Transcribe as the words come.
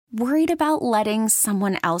Worried about letting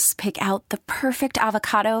someone else pick out the perfect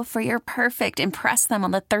avocado for your perfect impress them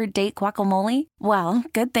on the third date guacamole? Well,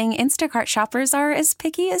 good thing Instacart shoppers are as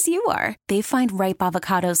picky as you are. They find ripe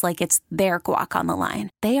avocados like it's their guac on the line.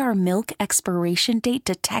 They are milk expiration date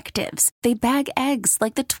detectives. They bag eggs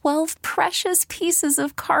like the 12 precious pieces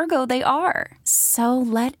of cargo they are. So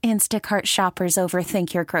let Instacart shoppers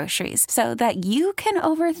overthink your groceries so that you can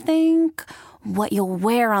overthink what you'll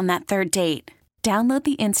wear on that third date. Download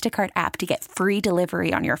the Instacart app to get free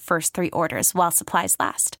delivery on your first 3 orders while supplies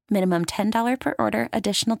last. Minimum $10 per order.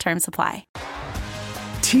 Additional terms apply.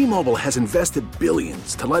 T-Mobile has invested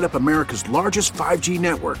billions to light up America's largest 5G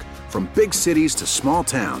network, from big cities to small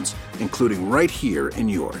towns, including right here in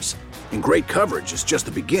yours. And great coverage is just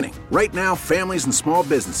the beginning. Right now, families and small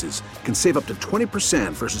businesses can save up to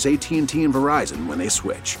 20% versus AT&T and Verizon when they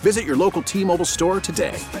switch. Visit your local T-Mobile store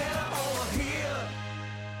today.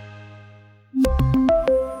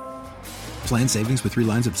 Plan savings with 3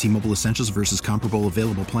 lines of T-Mobile Essentials versus comparable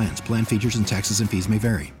available plans. Plan features and taxes and fees may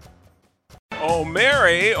vary. Oh,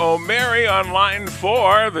 Mary on line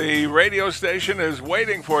 4. The radio station is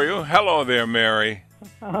waiting for you. Hello there, Mary.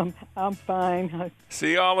 I'm fine.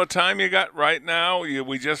 See all the time you got right now?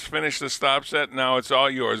 We just finished the stop set. Now it's all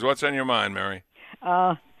yours. What's on your mind, Mary?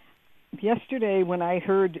 Yesterday when I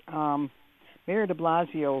heard Mayor de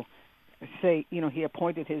Blasio say, he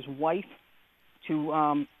appointed his wife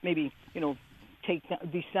to maybe,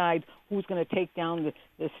 decide who's going to take down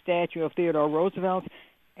the statue of Theodore Roosevelt.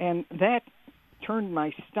 And that turned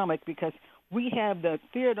my stomach because we have the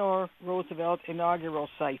Theodore Roosevelt inaugural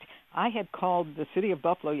site. I had called the city of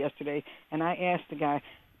Buffalo yesterday, and I asked the guy,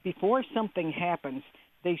 before something happens,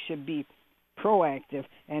 they should be proactive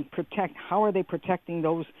and protect. How are they protecting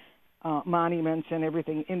those monuments and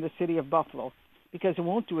everything in the city of Buffalo? Because it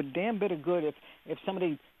won't do a damn bit of good if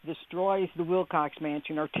somebody destroys the Wilcox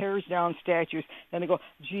Mansion or tears down statues, then they go,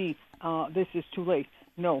 this is too late.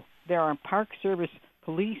 No, there are Park Service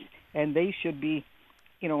police, and they should be,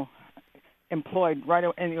 employed right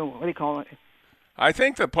away. And what do you call it? I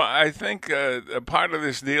think a part of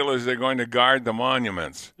this deal is they're going to guard the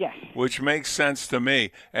monuments. Yes. Which makes sense to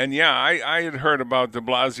me. And yeah, I had heard about de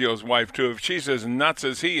Blasio's wife too. If she's as nuts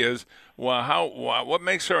as he is, well, what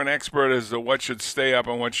makes her an expert as to what should stay up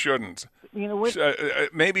and what shouldn't?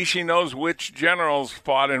 Maybe she knows which generals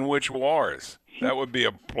fought in which wars. That would be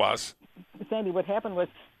a plus. Sandy, what happened was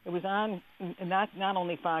it was on not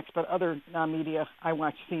only Fox but other media. I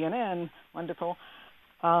watched CNN. Wonderful.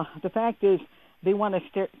 The fact is, they want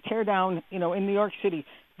to tear down, in New York City,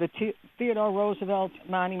 the Theodore Roosevelt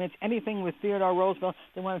monuments, anything with Theodore Roosevelt.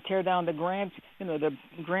 They want to tear down the Grant,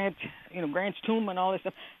 Grant's tomb and all this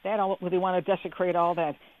stuff. They want to desecrate all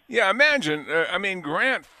that. Yeah, imagine.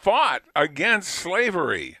 Grant fought against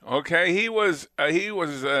slavery. Okay, he was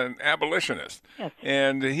an abolitionist, yes.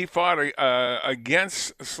 And he fought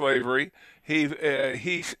against slavery.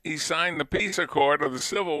 He signed the peace accord of the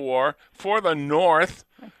Civil War for the North.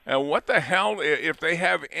 And what the hell, if they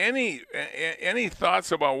have any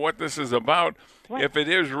thoughts about what this is about, right. If it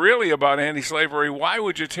is really about anti-slavery, why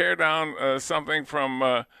would you tear down something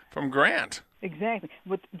from Grant? Exactly.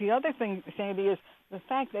 But the other thing, Sandy, is the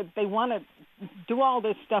fact that they want to do all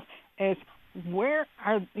this stuff is where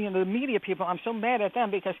are the media people? I'm so mad at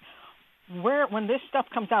them because when this stuff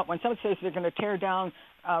comes out, when someone says they're going to tear down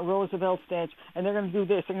Roosevelt statue and they're going to do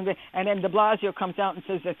this, and then de Blasio comes out and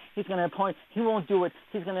says that he's going to appoint, he won't do it,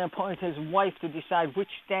 he's going to appoint his wife to decide which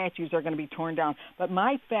statues are going to be torn down. But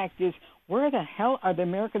my fact is, where the hell are the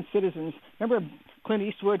American citizens? Remember Clint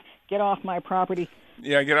Eastwood, get off my property?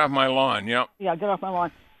 Yeah, get off my lawn, yep. Yeah, get off my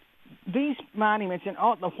lawn. These monuments and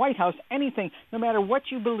all the White House, anything, no matter what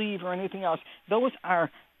you believe or anything else, those are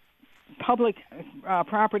public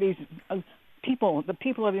properties. The people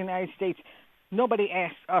of the United States. Nobody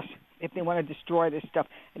asks us if they want to destroy this stuff.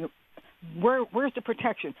 And where's the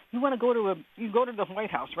protection? You want to go to the White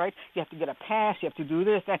House, right? You have to get a pass. You have to do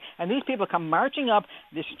this, that, and these people come marching up,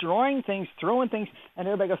 destroying things, throwing things, and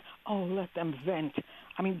everybody goes, "Oh, let them vent."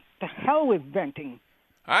 The hell with venting.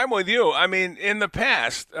 I'm with you. In the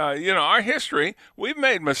past, our history, we've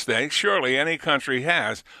made mistakes. Surely any country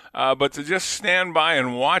has. But to just stand by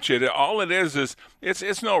and watch it, all it is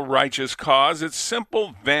it's no righteous cause. It's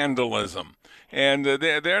simple vandalism. And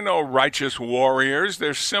they're no righteous warriors.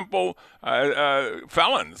 They're simple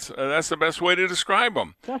felons. That's the best way to describe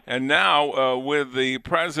them. And now with the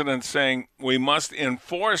president saying we must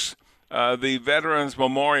enforce the Veterans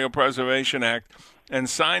Memorial Preservation Act, and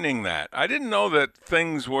signing that. I didn't know that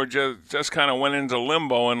things were just kind of went into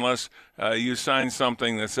limbo unless you sign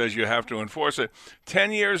something that says you have to enforce it.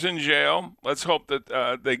 10 years in jail. Let's hope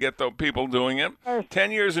that they get the people doing it.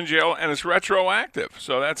 10 years in jail, and it's retroactive,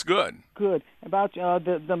 so that's good. Good. About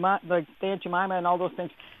the Aunt Jemima and all those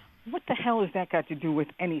things. What the hell has that got to do with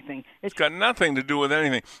anything? It's got nothing to do with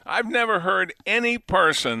anything. I've never heard any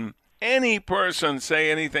person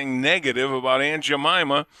say anything negative about Aunt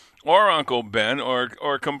Jemima or Uncle Ben,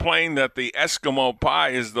 or complain that the Eskimo pie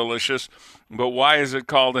is delicious, but why is it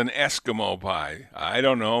called an Eskimo pie? I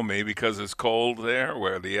don't know, maybe because it's cold there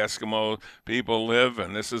where the Eskimo people live,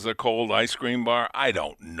 and this is a cold ice cream bar. I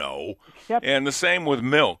don't know. Yep. And the same with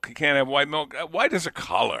milk. You can't have white milk. White is a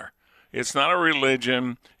color. It's not a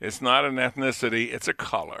religion. It's not an ethnicity. It's a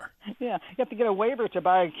color. Yeah, you have to get a waiver to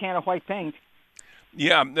buy a can of white paint.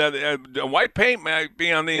 Yeah, the white paint might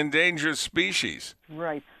be on the endangered species.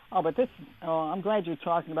 Right. Oh, but I'm glad you're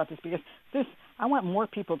talking about this, because I want more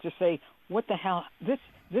people to say, what the hell, this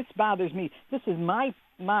bothers me. This is my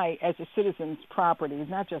as a citizen's property.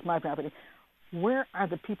 It's not just my property. Where are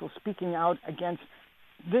the people speaking out against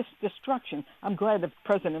this destruction? I'm glad the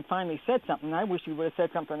president finally said something. I wish he would have said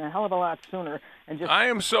something a hell of a lot sooner. I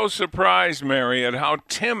am so surprised, Mary, at how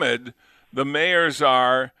timid the mayors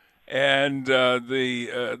are and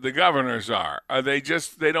the governors are. Are they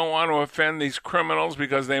they don't want to offend these criminals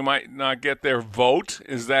because they might not get their vote?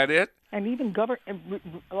 Is that it? And even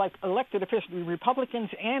like elected officials, Republicans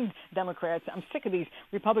and Democrats, I'm sick of these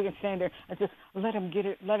Republicans standing there and just let them get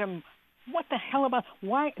it, let them. What the hell about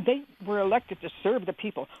why they were elected to serve the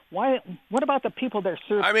people? Why? What about the people they're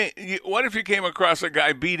serving? I mean, what if you came across a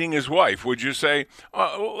guy beating his wife? Would you say,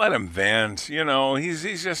 "Oh, let him vent"? You know, he's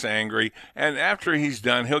just angry, and after he's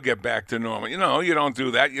done, he'll get back to normal. You know, you don't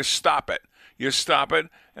do that. You stop it.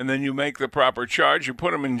 And then you make the proper charge. You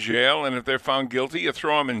put them in jail, and if they're found guilty, you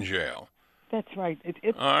throw them in jail. That's right.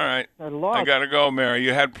 All right. I got to go, Mary.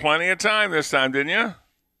 You had plenty of time this time, didn't you?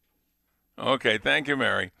 Okay. Thank you,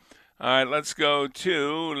 Mary. All right, let's go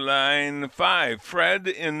to line 5. Fred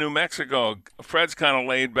in New Mexico. Fred's kind of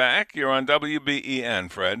laid back. You're on WBEN,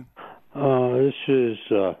 Fred. This is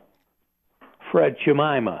Fred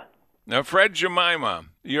Jemima. Now, Fred Jemima,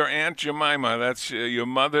 your Aunt Jemima, that's your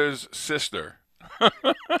mother's sister.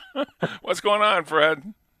 What's going on,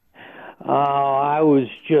 Fred? I was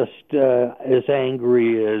just as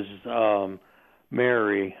angry as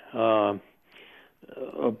Mary about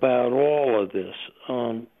all of this.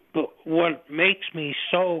 But what makes me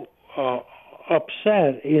so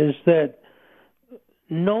upset is that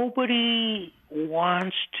nobody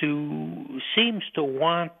seems to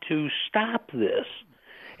want to stop this.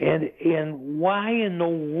 And why in the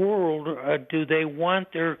world do they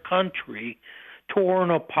want their country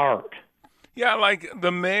torn apart? Yeah, like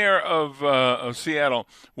the mayor of Seattle.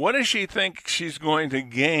 What does she think she's going to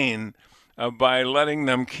gain by letting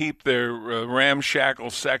them keep their ramshackle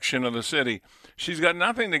section of the city? She's got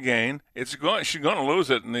nothing to gain. She's going to lose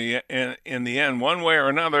it in the end, one way or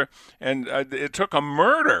another. And it took a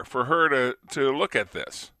murder for her to look at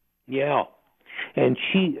this. Yeah, and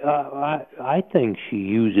I think she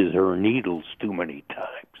uses her needles too many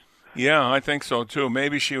times. Yeah, I think so too.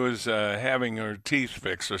 Maybe she was having her teeth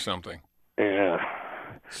fixed or something. Yeah.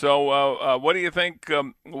 So, what do you think?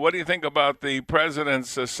 What do you think about the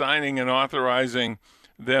president's signing and authorizing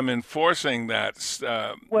them enforcing that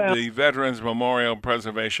the Veterans Memorial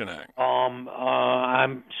Preservation Act?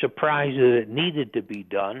 I'm surprised that it needed to be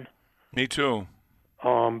done. Me too.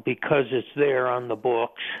 Because it's there on the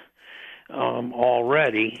books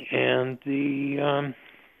already, and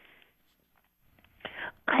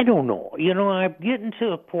I don't know. You know, I'm getting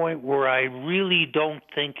to a point where I really don't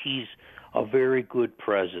think he's a very good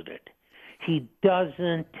president. He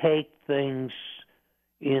doesn't take things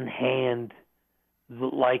in hand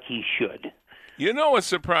like he should. You know what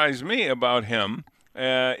surprised me about him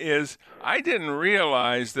is I didn't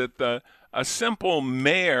realize that a simple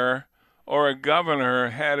mayor or a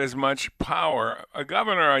governor had as much power. A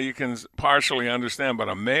governor you can partially understand, but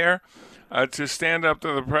a mayor to stand up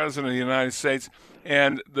to the president of the United States.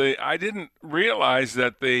 And I didn't realize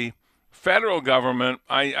that the federal government,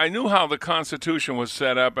 I knew how the Constitution was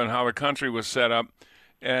set up and how the country was set up,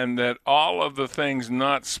 and that all of the things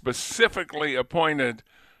not specifically appointed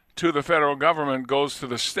to the federal government goes to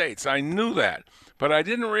the states. I knew that, but I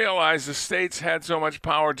didn't realize the states had so much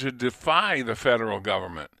power to defy the federal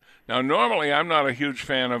government. Now, normally I'm not a huge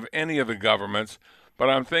fan of any of the governments, but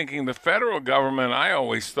I'm thinking the federal government I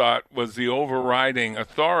always thought was the overriding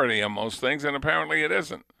authority on most things, and apparently it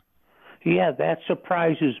isn't. Yeah, that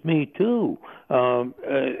surprises me too.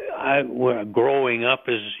 Growing up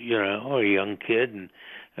as a young kid,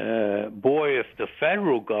 and boy, if the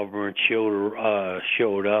federal government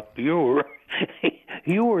showed up, you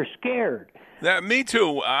were scared. Me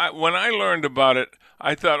too. When I learned about it,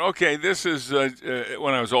 I thought, okay, this is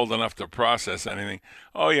when I was old enough to process anything.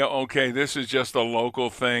 Oh yeah, okay, this is just a local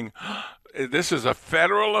thing. This is a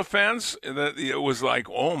federal offense. It was like,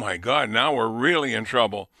 oh my God, now we're really in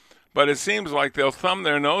trouble. But it seems like they'll thumb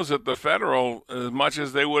their nose at the federal as much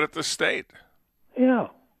as they would at the state. Yeah,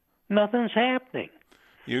 nothing's happening.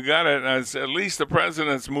 You got it. At least the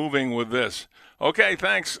president's moving with this. Okay,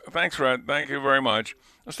 thanks, Fred. Thank you very much.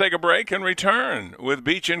 Let's take a break and return with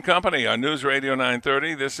Beach and Company on News Radio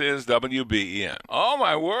 930. This is WBEN. Oh,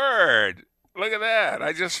 my word. Look at that.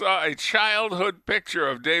 I just saw a childhood picture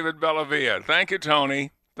of David Bellavia. Thank you,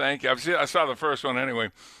 Tony. Thank you. I saw the first one anyway.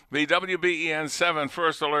 The WBEN 7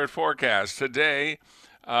 First Alert forecast. Today,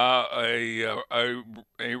 a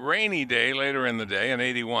rainy day later in the day, an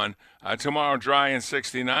 81. Tomorrow, dry and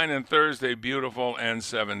 69. And Thursday, beautiful and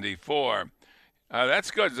 74.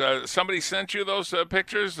 That's good. Somebody sent you those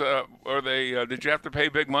pictures, or did you have to pay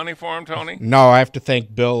big money for them, Tony? No, I have to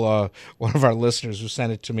thank Bill, one of our listeners, who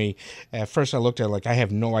sent it to me. At first, I looked at it like I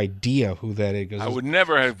have no idea who that is. I would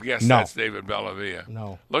never have guessed that's David Bellavia.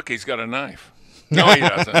 No. Look, he's got a knife. No, he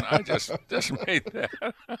doesn't. I just made that.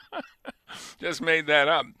 Just made that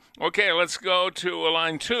up. Okay, let's go to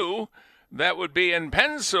line 2. That would be in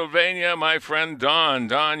Pennsylvania, my friend Don.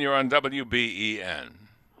 Don, you're on WBEN.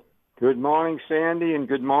 Good morning, Sandy, and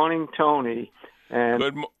good morning, Tony. And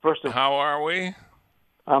how are we?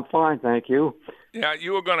 I'm fine, thank you. Yeah,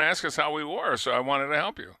 you were going to ask us how we were, so I wanted to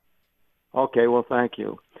help you. Okay, well, thank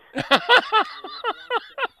you.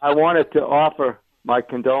 I wanted to offer my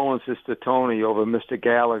condolences to Tony over Mr.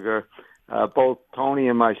 Gallagher. Both Tony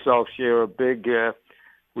and myself share a big.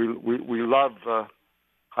 We love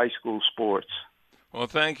high school sports. Well,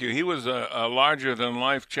 thank you. He was a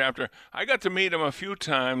larger-than-life chapter. I got to meet him a few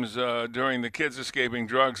times during the Kids Escaping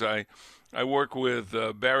Drugs. I work with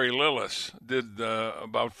Barry Lillis, did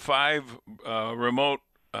about 5 remote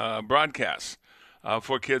broadcasts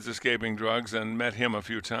for Kids Escaping Drugs, and met him a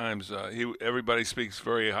few times. Everybody speaks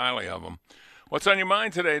very highly of him. What's on your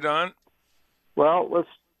mind today, Don? Well, let's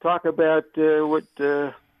talk about what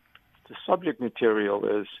the subject material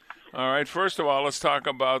is. All right, first of all, let's talk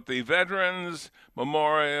about the Veterans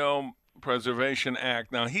Memorial Preservation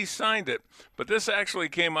Act. Now, he signed it, but this actually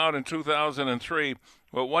came out in 2003.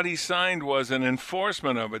 But what he signed was an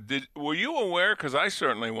enforcement of it. Were you aware, because I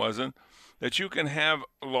certainly wasn't, that you can have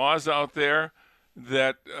laws out there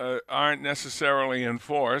that aren't necessarily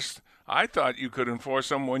enforced? I thought you could enforce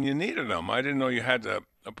them when you needed them. I didn't know you had to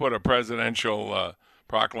put a presidential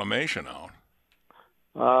proclamation out.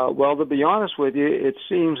 Well, to be honest with you, it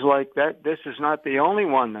seems like that this is not the only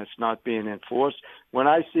one that's not being enforced. When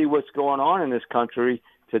I see what's going on in this country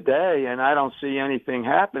today, and I don't see anything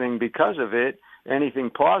happening because of it, anything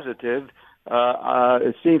positive,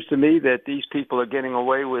 it seems to me that these people are getting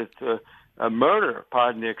away with murder,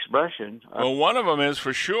 pardon the expression. Well, one of them is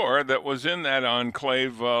for sure that was in that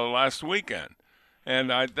enclave last weekend. And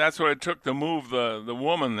that's what it took to move the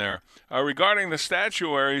woman there. Regarding the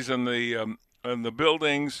statuaries and the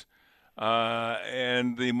buildings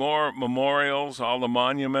and the more memorials, all the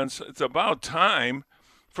monuments, it's about time.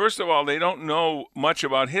 First of all, they don't know much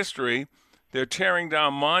about history. They're tearing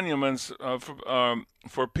down monuments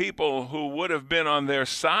for people who would have been on their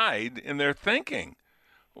side in their thinking.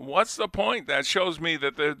 What's the point? That shows me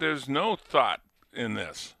that there's no thought in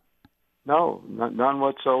this. No, none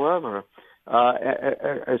whatsoever.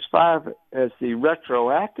 As far as the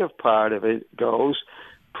retroactive part of it goes,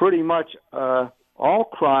 pretty much all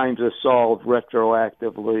crimes are solved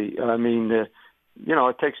retroactively. I mean, it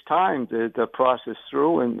takes time to process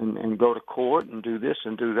through and go to court and do this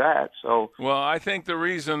and do that. So, well, I think the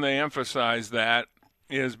reason they emphasize that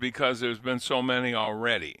is because there's been so many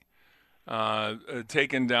already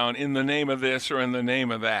taken down in the name of this or in the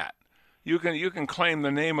name of that. You can claim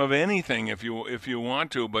the name of anything if you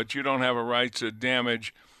want to, but you don't have a right to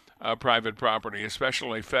damage private property,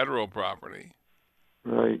 especially federal property.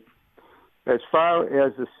 Right. As far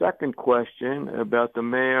as the second question about the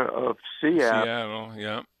mayor of Seattle,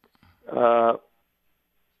 yeah.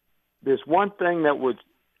 There's one thing that would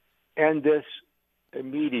end this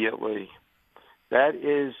immediately. That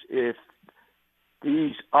is if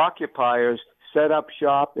these occupiers set up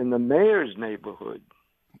shop in the mayor's neighborhood.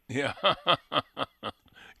 Yeah,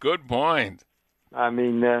 good point. I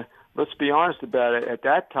mean, let's be honest about it. At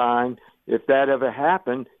that time, if that ever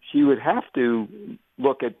happened, she would have to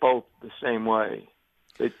look at both the same way.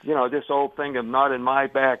 this old thing of not in my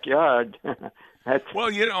backyard.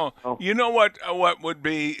 Well, you know what would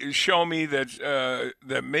be show me that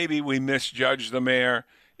that maybe we misjudged the mayor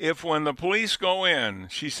if when the police go in,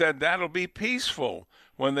 she said that'll be peaceful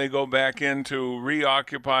when they go back in to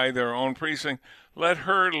reoccupy their own precinct. Let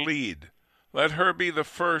her lead. Let her be the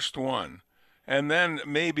first one. And then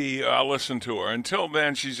maybe I'll listen to her. Until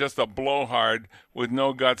then, she's just a blowhard with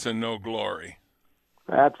no guts and no glory.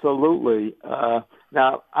 Absolutely.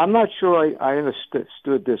 Now, I'm not sure I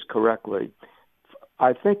understood this correctly.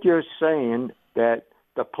 I think you're saying that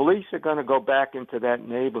the police are going to go back into that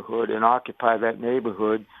neighborhood and occupy that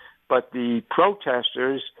neighborhood, but the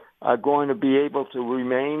protesters are going to be able to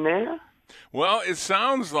remain there? Well, it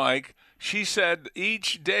sounds like she said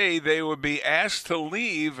each day they would be asked to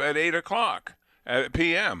leave at 8 o'clock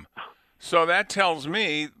p.m. So that tells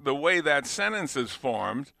me the way that sentence is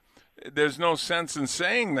formed, there's no sense in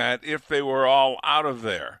saying that if they were all out of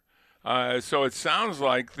there. So it sounds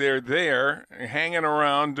like they're there, hanging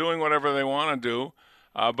around, doing whatever they want to do.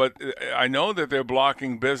 But I know that they're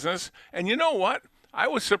blocking business. And you know what? I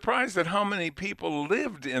was surprised at how many people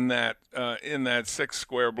lived in that 6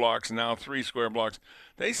 square blocks, now 3 square blocks.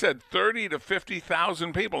 They said 30 to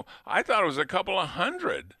 50,000 people. I thought it was a couple of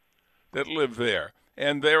hundred that live there.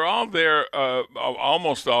 And they're all there,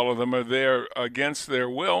 almost all of them are there against their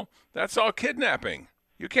will. That's all kidnapping.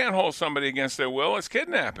 You can't hold somebody against their will. It's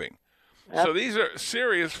kidnapping. So these are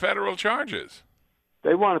serious federal charges.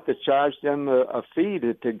 They wanted to charge them a fee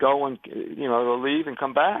to go and, to leave and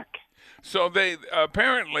come back. So they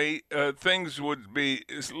apparently things would be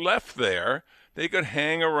left there. They could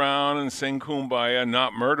hang around and sing Kumbaya,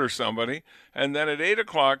 not murder somebody. And then at 8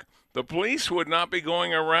 o'clock, the police would not be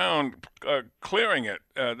going around clearing it.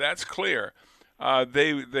 That's clear.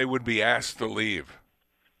 They would be asked to leave.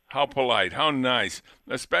 How polite, how nice,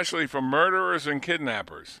 especially for murderers and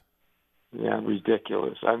kidnappers. Yeah,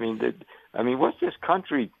 ridiculous. I mean, what's this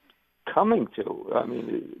country coming to? I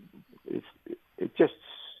mean, it's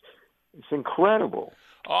incredible.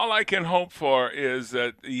 All I can hope for is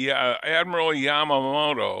that Admiral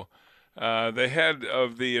Yamamoto, the head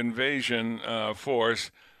of the invasion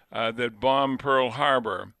force that bombed Pearl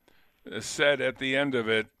Harbor, said at the end of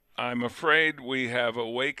it, "I'm afraid we have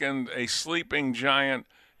awakened a sleeping giant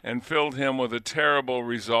and filled him with a terrible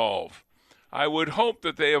resolve." I would hope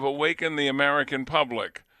that they have awakened the American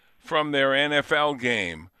public from their NFL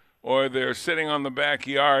game, or they're sitting on the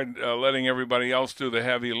backyard letting everybody else do the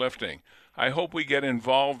heavy lifting. I hope we get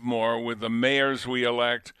involved more with the mayors we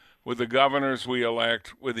elect, with the governors we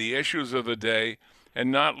elect, with the issues of the day,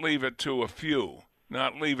 and not leave it to a few,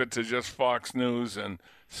 not leave it to just Fox News and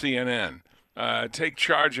CNN. Take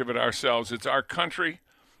charge of it ourselves. It's our country.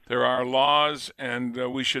 There are laws, and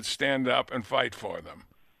we should stand up and fight for them.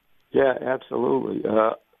 Yeah, absolutely.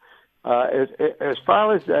 As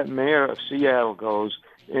far as that mayor of Seattle goes,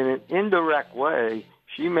 in an indirect way,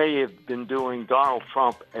 she may have been doing Donald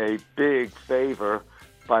Trump a big favor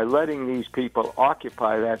by letting these people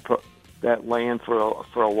occupy that land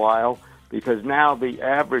for a while, because now the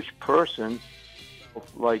average person,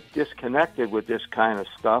 disconnected with this kind of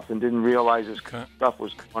stuff and didn't realize this kind of stuff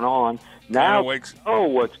was going on. Now know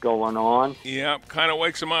what's going on. Yep, kind of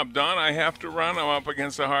wakes them up. Don, I have to run. I'm up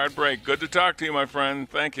against a hard break. Good to talk to you, my friend.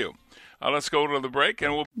 Thank you. Let's go to the break,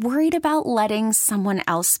 and we'll... Worried about letting someone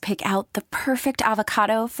else pick out the perfect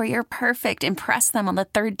avocado for your perfect impress them on the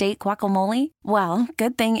third date guacamole? Well,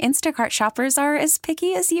 good thing Instacart shoppers are as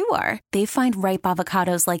picky as you are. They find ripe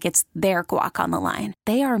avocados like it's their guac on the line.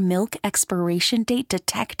 They are milk expiration date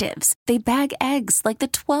detectives. They bag eggs like the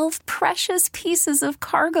 12 precious pieces of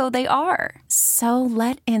cargo they are. So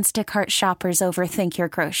let Instacart shoppers overthink your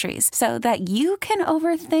groceries so that you can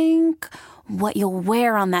overthink what you'll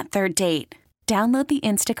wear on that third date. Download the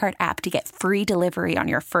Instacart app to get free delivery on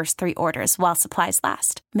your first 3 orders while supplies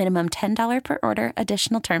last. Minimum $10 per order.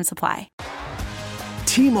 Additional terms apply.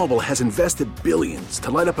 T-Mobile has invested billions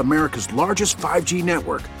to light up America's largest 5G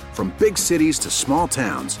network, from big cities to small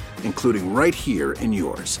towns, including right here in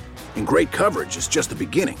yours. And great coverage is just the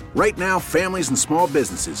beginning. Right now, families and small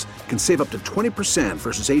businesses can save up to 20%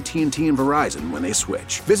 versus AT&T and Verizon when they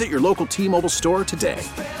switch. Visit your local T-Mobile store today.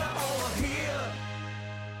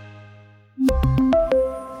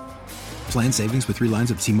 Plan savings with 3 lines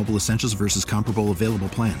of T-Mobile Essentials versus comparable available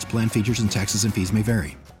plans. Plan features and taxes and fees may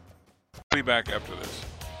vary. We'll be back after this.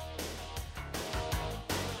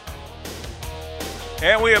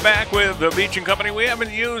 And we are back with the Beach and Company. We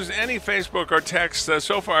haven't used any Facebook or text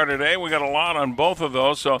so far today. We got a lot on both of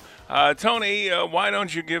those. So, Tony, why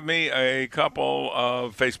don't you give me a couple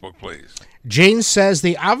of Facebook, please? Jane says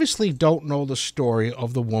they obviously don't know the story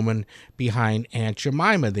of the woman behind Aunt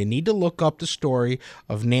Jemima. They need to look up the story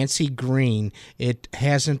of Nancy Green. It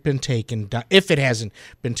hasn't been taken down. If it hasn't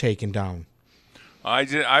been taken down, I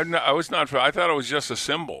was not. I thought it was just a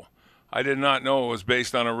symbol. I did not know it was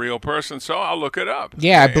based on a real person, so I'll look it up.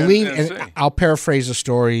 Yeah, I believe, and I'll paraphrase the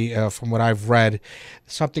story from what I've read,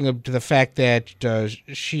 something to the fact that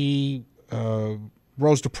she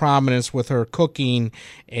rose to prominence with her cooking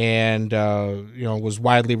and, was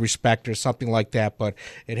widely respected or something like that, but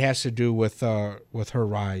it has to do with her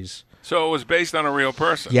rise. So it was based on a real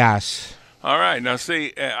person? Yes. All right. Now,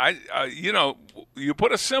 see, you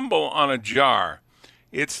put a symbol on a jar.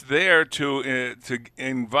 It's there to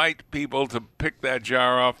invite people to pick that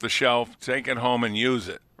jar off the shelf, take it home, and use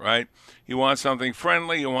it, right? You want something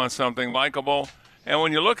friendly. You want something likable. And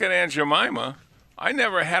when you look at Aunt Jemima, I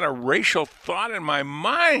never had a racial thought in my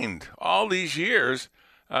mind all these years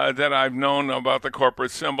that I've known about the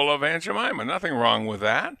corporate symbol of Aunt Jemima. Nothing wrong with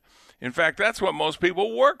that. In fact, that's what most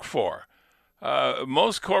people work for.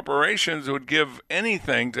 Most corporations would give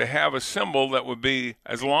anything to have a symbol that would be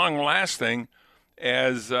as long-lasting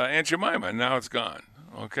as Aunt Jemima. Now it's gone.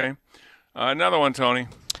 Okay. Another one, Tony.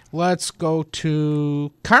 Let's go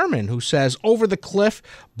to Carmen, who says, over the cliff,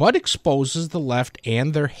 but exposes the left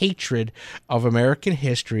and their hatred of American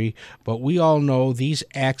history. But we all know these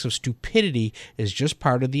acts of stupidity is just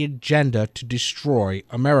part of the agenda to destroy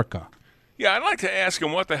America. Yeah, I'd like to ask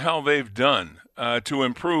them what the hell they've done to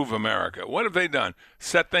improve America. What have they done?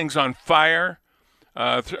 Set things on fire?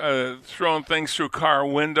 Thrown things through car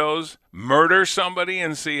windows, murder somebody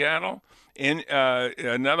in Seattle,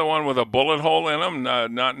 another one with a bullet hole in them,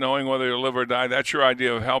 not knowing whether you live or die. That's your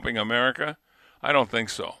idea of helping America? I don't think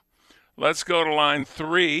so. Let's go to line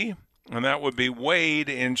 3, and that would be Wade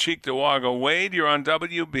in Cheektowaga. Wade, you're on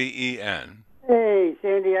WBEN. Hey,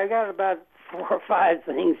 Sandy, I got about 4 or 5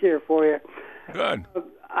 things here for you. Good.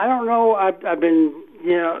 I don't know. I've been,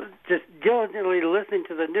 just diligently listening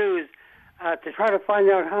to the news to try to find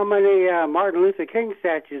out how many Martin Luther King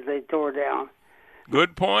statues they tore down.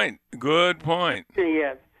 Good point. Good point.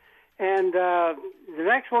 Yes. And the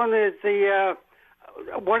next one is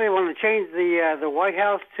what do they want to change the White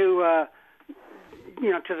House to,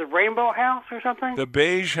 to the Rainbow House or something? The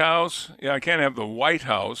Beige House. Yeah, I can't have the White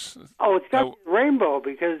House. Oh, it's got rainbow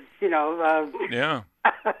because, Yeah.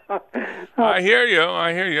 I hear you.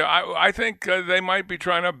 I think they might be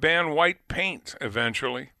trying to ban white paint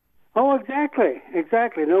eventually. Oh, exactly.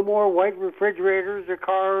 No more white refrigerators or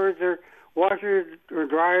cars or washers or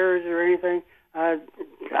dryers or anything. I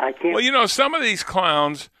can't. Well, some of these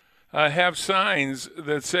clowns have signs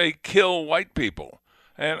that say "kill white people,"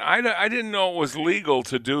 and I didn't know it was legal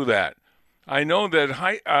to do that. I know that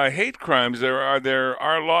hate crimes, there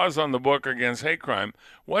are laws on the book against hate crime.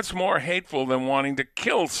 What's more hateful than wanting to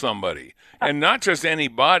kill somebody? And not just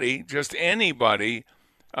anybody, just anybody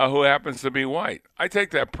who happens to be white. I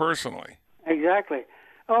take that personally. Exactly.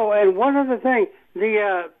 Oh, and one other thing.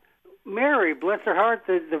 The Mary, bless her heart,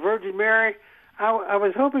 the Virgin Mary, I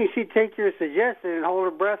was hoping she'd take your suggestion and hold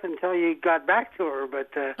her breath until you got back to her, but...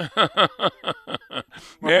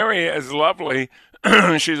 Mary is lovely.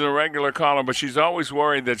 She's a regular caller, but she's always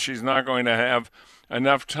worried that she's not going to have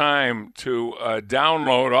enough time to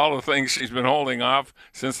download all the things she's been holding off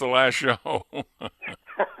since the last show.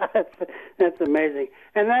 That's amazing.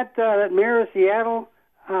 And that Mayor of Seattle,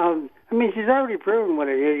 she's already proven what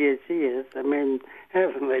an idiot she is.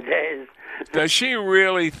 Heavenly days. Does she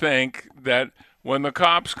really think that when the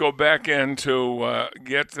cops go back in to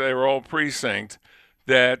get their old precinct,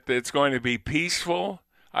 that it's going to be peaceful?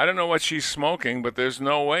 I don't know what she's smoking, but there's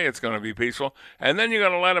no way it's going to be peaceful. And then you're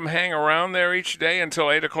going to let them hang around there each day until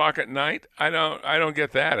 8 o'clock at night? I don't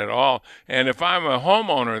get that at all. And if I'm a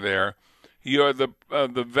homeowner there,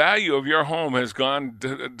 the value of your home has gone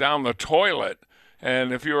down the toilet.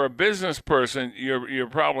 And if you're a business person, you're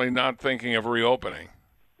probably not thinking of reopening.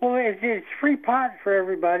 Well, it's free pot for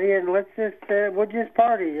everybody, and we'll just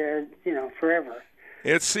party there, forever.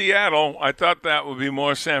 It's Seattle. I thought that would be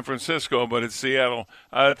more San Francisco, but it's Seattle.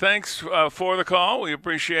 Thanks for the call. We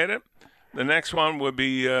appreciate it. The next one would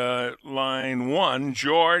be line 1,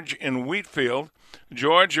 George in Wheatfield.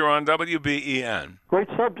 George, you're on WBEN. Great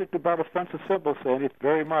subject about offensive symbols, Sandy,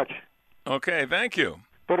 very much. Okay, thank you.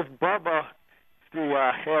 But if Bubba,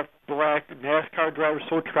 the half-black NASCAR driver,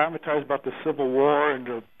 so traumatized about the Civil War and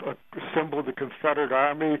the symbol of the Confederate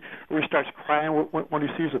Army, where he starts crying when he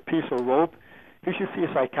sees a piece of rope, he should see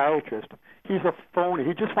a psychiatrist. he's a phony.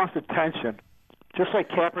 He just wants attention. Just like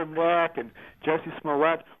Kaepernick and Jesse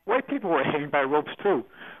Smollett, white people were hanged by ropes too.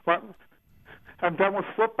 Well, I'm done with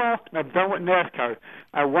football and I'm done with NASCAR.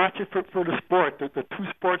 I watch it for the sport, the two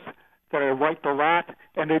sports that I liked a lot,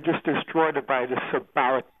 and they just destroyed it by this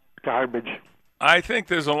symbolic garbage. I think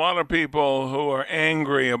there's a lot of people who are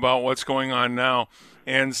angry about what's going on now,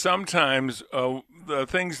 and sometimes the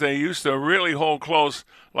things they used to really hold close,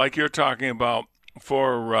 like you're talking about,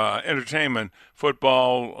 for entertainment,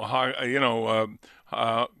 football,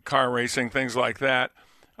 car racing, things like that,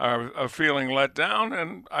 are feeling let down,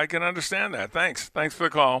 and I can understand that. Thanks for the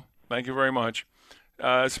call. Thank you very much,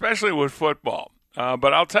 especially with football.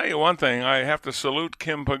 But I'll tell you one thing. I have to salute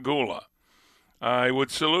Kim Pegula. I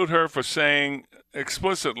would salute her for saying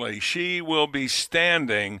explicitly she will be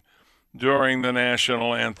standing during the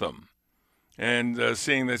national anthem, and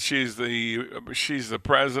seeing that she's the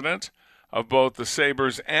president of both the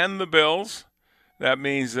Sabres and the Bills, that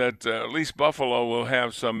means that at least Buffalo will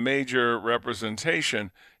have some major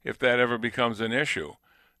representation if that ever becomes an issue.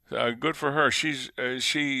 Good for her. She's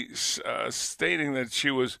stating that she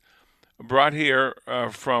was brought here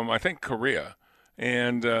from, I think, Korea,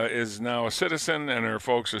 and is now a citizen, and her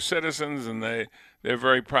folks are citizens, and they're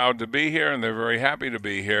very proud to be here, and they're very happy to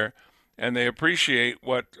be here, and they appreciate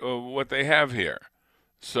what they have here.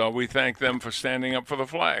 So we thank them for standing up for the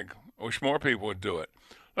flag. I wish more people would do it.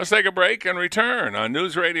 Let's take a break and return on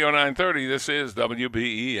News Radio 930. This is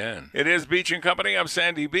WBEN. It is Beach & Company. I'm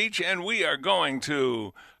Sandy Beach, and we are going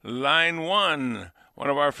to line one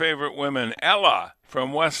of our favorite women, Ella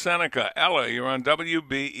from West Seneca. Ella, you're on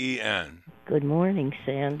WBEN. Good morning,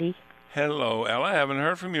 Sandy. Hello, Ella. Haven't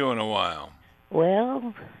heard from you in a while.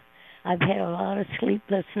 Well, I've had a lot of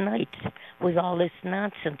sleepless nights with all this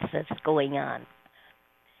nonsense that's going on.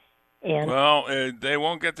 And well, they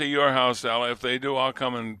won't get to your house, Ella. If they do, I'll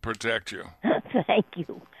come and protect you. Thank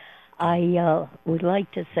you. I would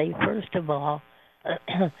like to say, first of all,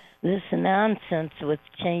 this nonsense with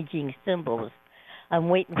changing symbols, I'm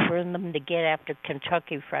waiting for them to get after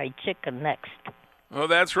Kentucky Fried Chicken next. Oh,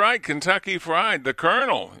 that's right, Kentucky Fried, the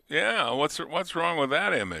Colonel. Yeah, what's wrong with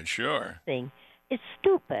that image? Sure. It's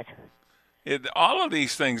stupid. All of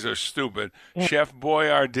these things are stupid. Yeah. Chef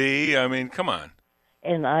Boyardee, I mean, come on.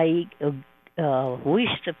 And I wish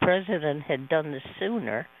the president had done this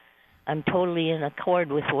sooner. I'm totally in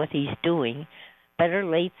accord with what he's doing. Better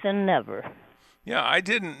late than never. Yeah, I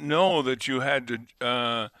didn't know that you had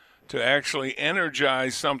to actually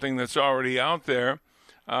energize something that's already out there.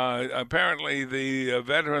 Apparently, the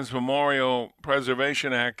Veterans Memorial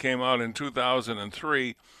Preservation Act came out in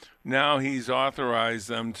 2003. Now he's authorized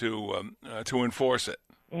them to enforce it.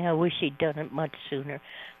 Yeah, I wish he'd done it much sooner.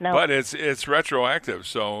 Now, but it's retroactive,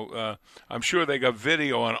 so I'm sure they got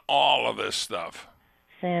video on all of this stuff.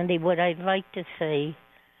 Sandy, what I'd like to say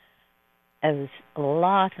is a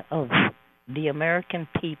lot of the American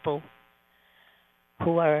people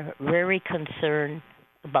who are very concerned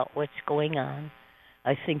about what's going on.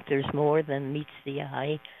 I think there's more than meets the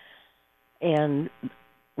eye. And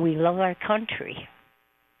we love our country.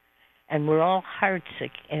 And we're all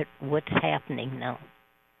heartsick at what's happening now.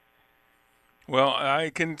 Well,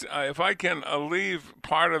 if I can alleviate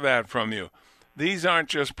part of that from you. These aren't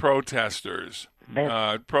just protesters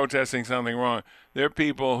protesting something wrong. They're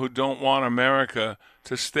people who don't want America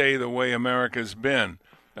to stay the way America's been.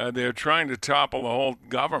 They're trying to topple the whole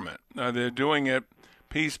government. They're doing it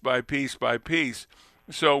piece by piece by piece.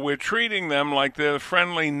 So we're treating them like they're a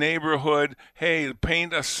friendly neighborhood. Hey,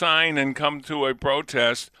 paint a sign and come to a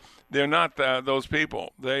protest. They're not those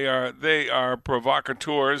people. They are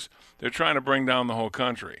provocateurs. They're trying to bring down the whole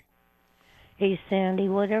country. Hey, Sandy,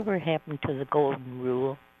 whatever happened to the golden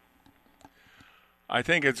rule? I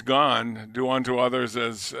think it's gone. Do unto others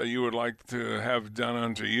as you would like to have done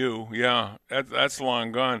unto you. Yeah, that's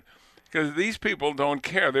long gone. Because these people don't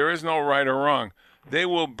care. There is no right or wrong. They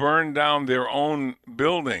will burn down their own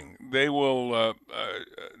building. They will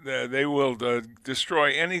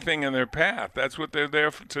destroy anything in their path. That's what they're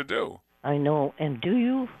there to do. I know. And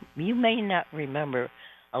you may not remember,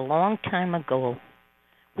 a long time ago,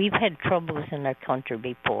 we've had troubles in our country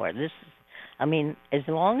before. As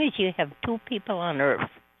long as you have two people on Earth,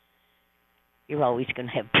 you're always going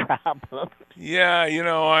to have problems. Yeah,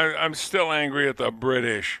 I'm still angry at the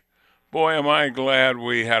British. Boy, am I glad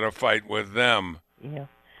we had a fight with them. Yeah.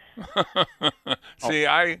 See,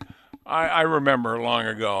 I remember long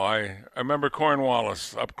ago. I remember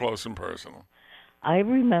Cornwallis up close and personal. I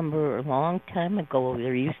remember a long time ago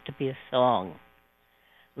there used to be a song,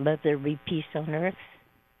 "Let there be peace on earth,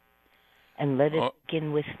 and let it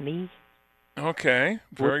begin with me." Okay,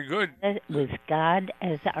 very good. With God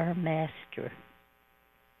as our master. character.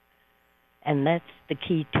 And that's the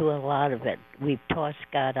key to a lot of it. We've tossed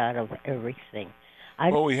God out of everything.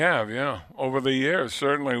 Well, we have, yeah. Over the years,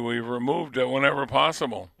 certainly we've removed it whenever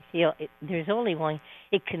possible. There's only one.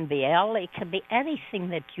 It can be Allah. It can be anything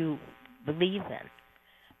that you believe in.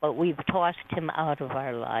 But we've tossed him out of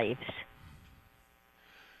our lives.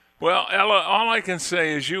 Well, Ella, all I can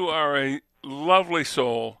say is you are a lovely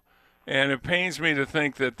soul, and it pains me to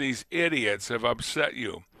think that these idiots have upset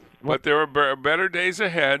you. But there are better days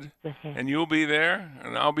ahead, and you'll be there,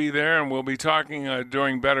 and I'll be there, and we'll be talking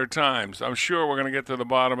during better times. I'm sure we're going to get to the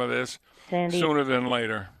bottom of this Sandy, sooner than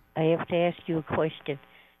later. I have to ask you a question.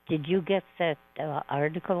 Did you get that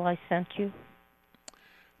article I sent you?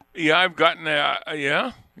 Yeah, I've gotten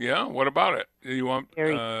yeah. What about it? You want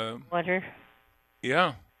water?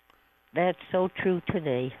 Yeah. That's so true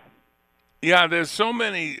today. Yeah, there's so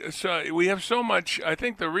many. So we have so much. I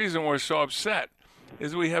think the reason we're so upset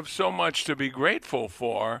is we have so much to be grateful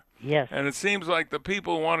for. Yes. And it seems like the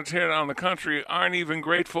people who want to tear down the country aren't even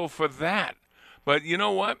grateful for that. But you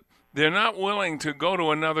know what? They're not willing to go to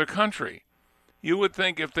another country. You would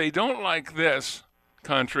think if they don't like this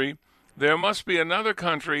country, there must be another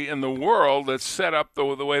country in the world that's set up the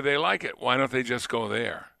way they like it. Why don't they just go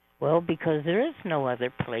there? Well, because there is no other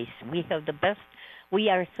place. We have the best. We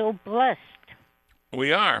are so blessed.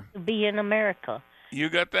 We are. To be in America. You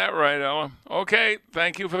got that right, Ella. Okay,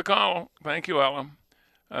 thank you for the call. Thank you, Ella.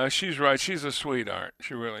 She's right. She's a sweetheart.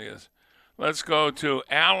 She really is. Let's go to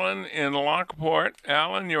Alan in Lockport.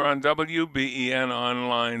 Alan, you're on WBEN on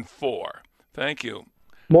line 4. Thank you.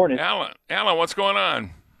 Morning. Alan, what's going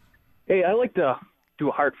on? Hey, I'd like to do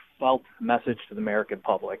a heartfelt message to the American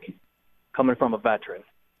public, coming from a veteran.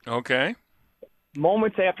 Okay.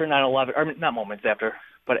 Moments after 9/11, or not moments after,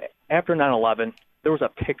 but after 9/11, there was a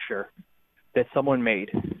picture that someone made.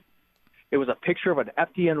 It was a picture of an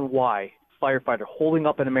FDNY firefighter holding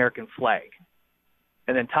up an American flag.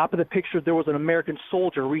 And on top of the picture, there was an American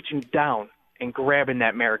soldier reaching down and grabbing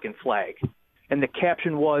that American flag. And the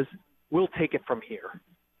caption was, "We'll take it from here."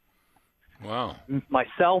 Wow.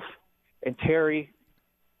 Myself and Terry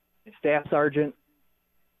and Staff Sergeant,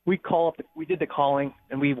 we did the calling,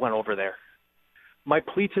 and we went over there. My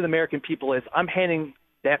plea to the American people is I'm handing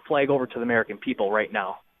that flag over to the American people right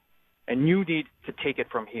now. And you need to take it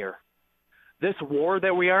from here. This war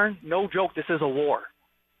that we are in, no joke, this is a war.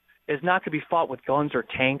 It's not going to be fought with guns or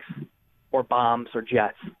tanks or bombs or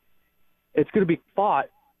jets. It's going to be fought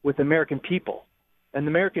with the American people. And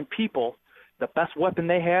the American people, the best weapon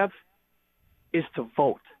they have is to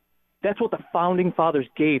vote. That's what the founding fathers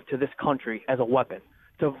gave to this country as a weapon,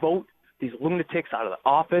 to vote these lunatics out of the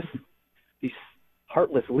office, these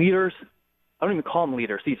heartless leaders. I don't even call them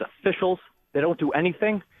leaders, these officials that don't do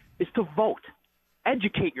anything. Is to vote,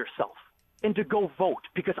 educate yourself, and to go vote.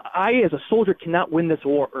 Because I, as a soldier, cannot win this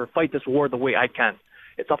war or fight this war the way I can.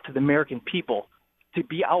 It's up to the American people to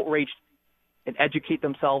be outraged and educate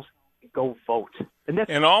themselves and go vote.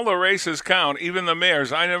 And all the races count, even the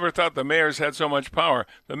mayors. I never thought the mayors had so much power.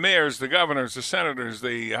 The mayors, the governors, the senators,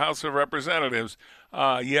 the House of Representatives.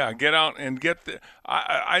 Get out and get the...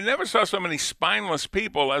 I never saw so many spineless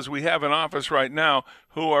people as we have in office right now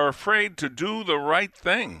who are afraid to do the right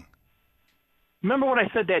thing. Remember what I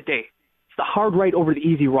said that day? It's the hard right over the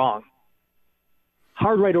easy wrong.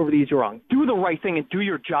 Hard right over the easy wrong. Do the right thing and do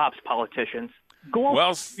your jobs, politicians. Go out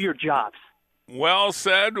and do your jobs. Well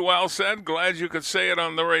said, well said. Glad you could say it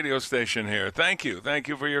on the radio station here. Thank you. Thank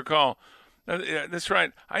you for your call. That's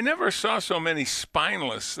right. I never saw so many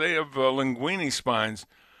spineless. They have linguini spines,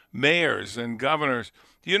 mayors and governors.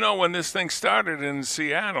 You know, when this thing started in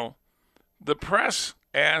Seattle, the press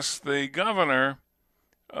asked the governor,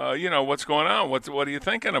 what's going on? What are you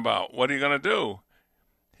thinking about? What are you going to do?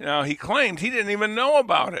 Now, he claimed he didn't even know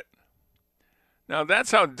about it. Now,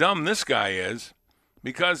 that's how dumb this guy is,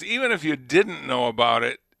 because even if you didn't know about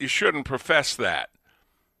it, you shouldn't profess that.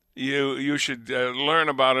 You should learn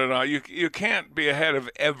about it. You can't be ahead of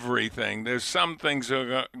everything. There's some things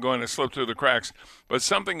that are going to slip through the cracks, but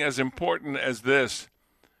something as important as this,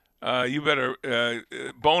 you better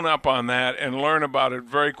bone up on that and learn about it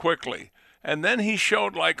very quickly. And then he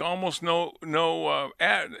showed like almost no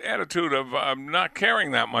attitude of not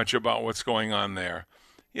caring that much about what's going on there.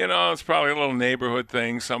 You know, it's probably a little neighborhood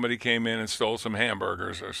thing. Somebody came in and stole some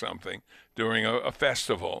hamburgers or something during a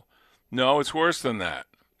festival. No, it's worse than that.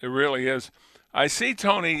 It really is. I see,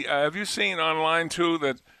 Tony, have you seen online, too,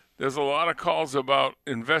 that there's a lot of calls about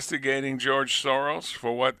investigating George Soros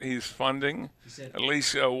for what he's funding, at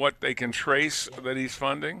least what they can trace that he's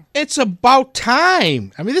funding? It's about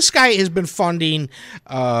time. I mean, this guy has been funding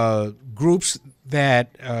groups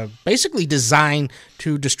that basically designed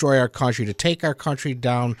to destroy our country, to take our country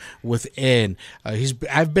down within.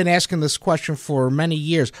 I've been asking this question for many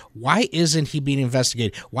years. Why isn't he being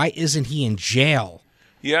investigated? Why isn't he in jail?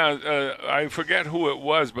 Yeah, I forget who it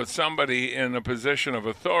was, but somebody in a position of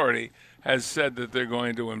authority has said that they're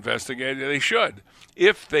going to investigate it. They should,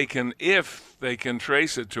 if they can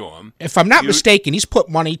trace it to him. If I'm not mistaken, he's put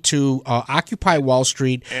money to Occupy Wall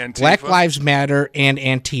Street, Antifa, Black Lives Matter, and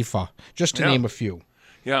Antifa, just to name a few.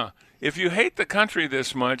 Yeah. If you hate the country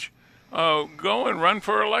this much, go and run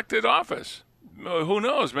for elected office. Who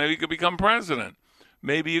knows? Maybe you could become president.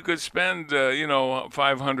 Maybe you could spend,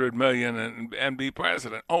 $500 million and be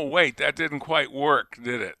president. Oh, wait, that didn't quite work,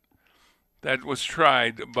 did it? That was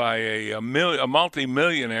tried by a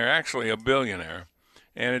multi-millionaire, actually a billionaire,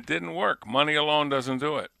 and it didn't work. Money alone doesn't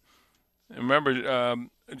do it. Remember,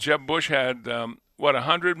 Jeb Bush had,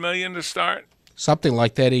 $100 million to start? Something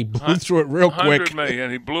like that. He blew through it real quick. $100 million.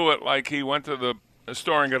 He blew it like he went to the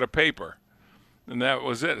store and got a paper. And that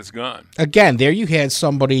was it. It's gone. Again, there you had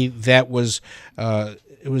somebody that was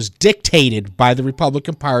it was dictated by the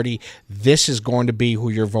Republican Party. This is going to be who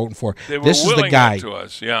you're voting for. They were this is the guy. It to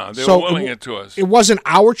us. Yeah, they were willing it to us. It wasn't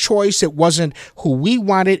our choice. It wasn't who we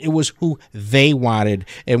wanted. It was who they wanted.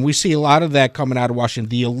 And we see a lot of that coming out of Washington.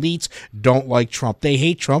 The elites don't like Trump. They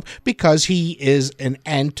hate Trump because he is an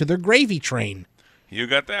end to their gravy train. You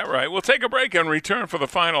got that right. We'll take a break and return for the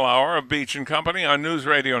final hour of Beach and Company on News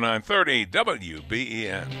Radio 930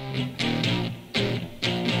 WBEN.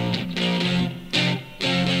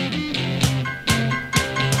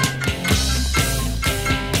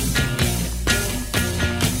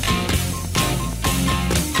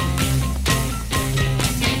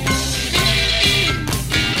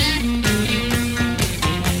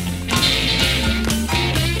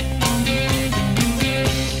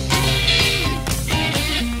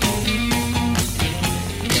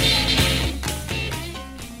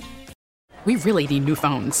 We really need new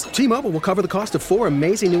phones. T-Mobile will cover the cost of 4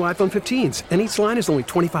 amazing new iPhone 15s, and each line is only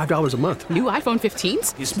 $25 a month. New iPhone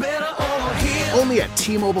 15s? It's better over here. Only at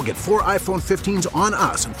T-Mobile, get 4 iPhone 15s on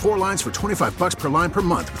us and 4 lines for $25 per line per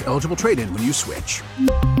month with eligible trade-in when you switch.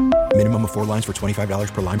 Minimum of 4 lines for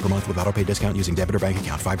 $25 per line per month with autopay discount using debit or bank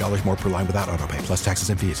account. $5 more per line without autopay, plus taxes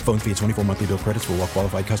and fees. Phone fee at 24 monthly bill credits for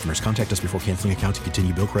well-qualified customers. Contact us before canceling account to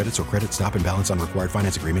continue bill credits or credit stop and balance on required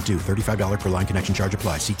finance agreement due. $35 per line connection charge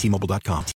applies. See T-Mobile.com.